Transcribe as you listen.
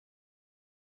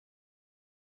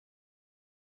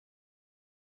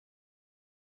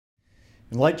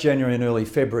In late January and early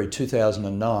February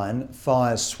 2009,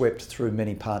 fires swept through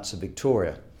many parts of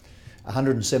Victoria.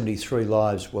 173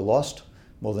 lives were lost,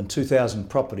 more than 2,000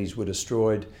 properties were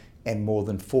destroyed, and more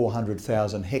than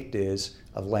 400,000 hectares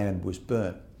of land was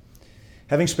burnt.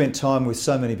 Having spent time with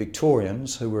so many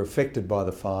Victorians who were affected by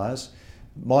the fires,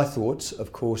 my thoughts,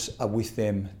 of course, are with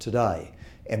them today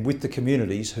and with the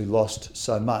communities who lost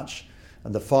so much,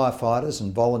 and the firefighters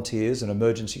and volunteers and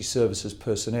emergency services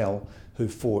personnel who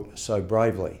fought so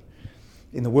bravely.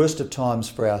 In the worst of times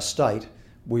for our state,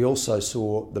 we also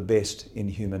saw the best in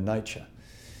human nature.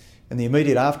 In the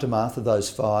immediate aftermath of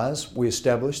those fires, we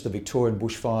established the Victorian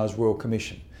Bushfires Royal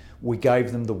Commission. We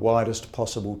gave them the widest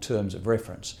possible terms of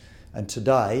reference, and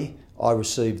today I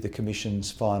received the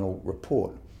Commission's final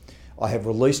report. I have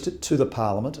released it to the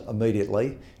Parliament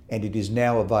immediately, and it is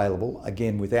now available,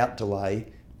 again without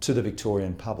delay, to the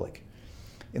Victorian public.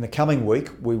 In the coming week,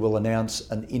 we will announce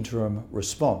an interim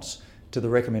response to the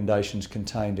recommendations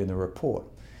contained in the report.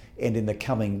 And in the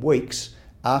coming weeks,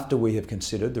 after we have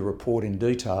considered the report in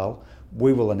detail,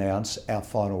 we will announce our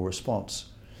final response.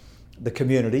 The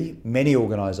community, many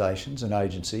organisations and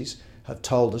agencies have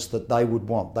told us that they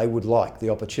would like the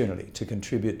opportunity to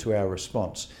contribute to our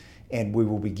response, and we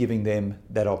will be giving them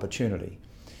that opportunity.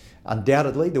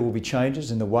 Undoubtedly, there will be changes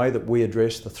in the way that we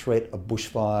address the threat of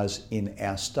bushfires in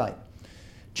our state.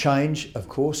 Change, of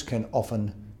course, can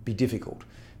often be difficult,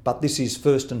 but this is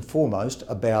first and foremost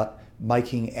about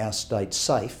making our state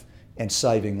safe and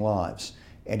saving lives.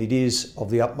 And it is of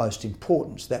the utmost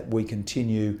importance that we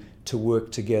continue to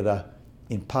work together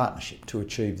in partnership to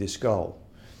achieve this goal.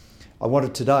 I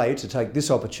wanted today to take this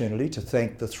opportunity to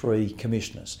thank the three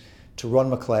commissioners, to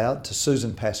Ron McLeod, to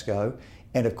Susan Pascoe,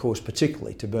 and of course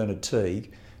particularly to Bernard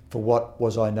Teague, for what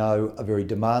was, I know, a very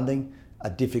demanding, a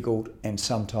difficult and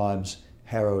sometimes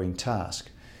harrowing task.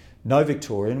 No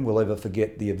Victorian will ever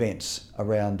forget the events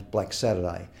around Black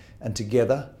Saturday, and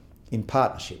together, in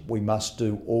partnership, we must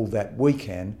do all that we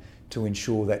can to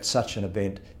ensure that such an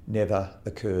event never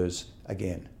occurs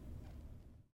again.